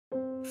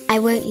"I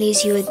won't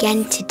lose you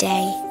again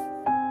today,"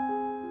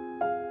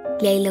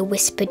 Layla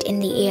whispered in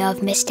the ear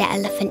of Mr.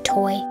 Elephant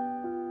Toy.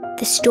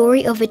 The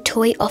story of a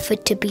toy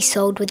offered to be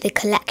sold with a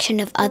collection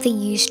of other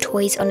used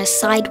toys on a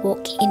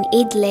sidewalk in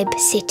Idlib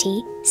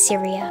city,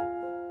 Syria.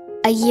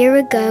 A year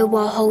ago,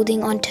 while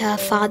holding onto her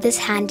father's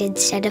hand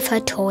instead of her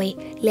toy,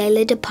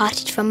 Layla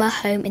departed from her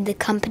home in the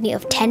company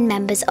of 10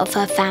 members of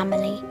her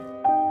family.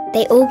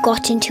 They all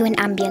got into an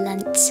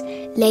ambulance.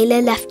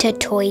 Layla left her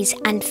toys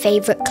and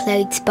favourite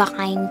clothes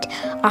behind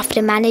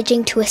after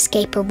managing to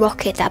escape a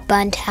rocket that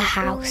burned her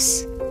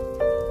house.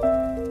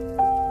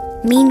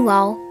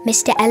 Meanwhile,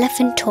 Mr.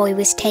 Elephant Toy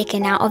was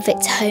taken out of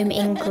its home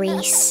in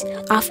Greece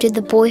after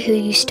the boy who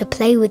used to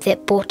play with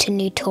it bought a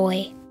new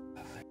toy.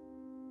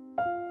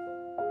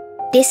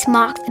 This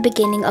marked the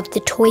beginning of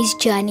the toy's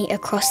journey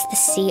across the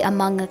sea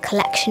among a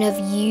collection of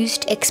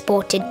used,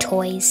 exported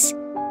toys.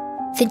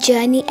 The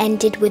journey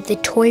ended with the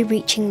toy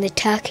reaching the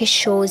Turkish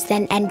shores,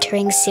 then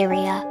entering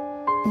Syria.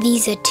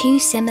 These are two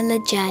similar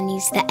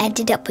journeys that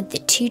ended up with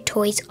the two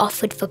toys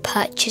offered for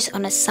purchase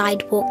on a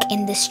sidewalk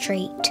in the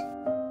street.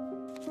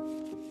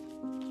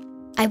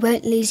 "I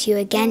won't lose you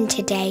again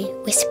today,"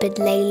 whispered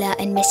Layla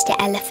in Mr.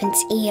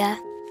 Elephant's ear.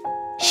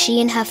 She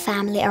and her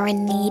family are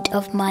in need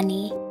of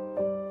money,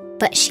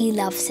 but she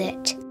loves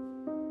it.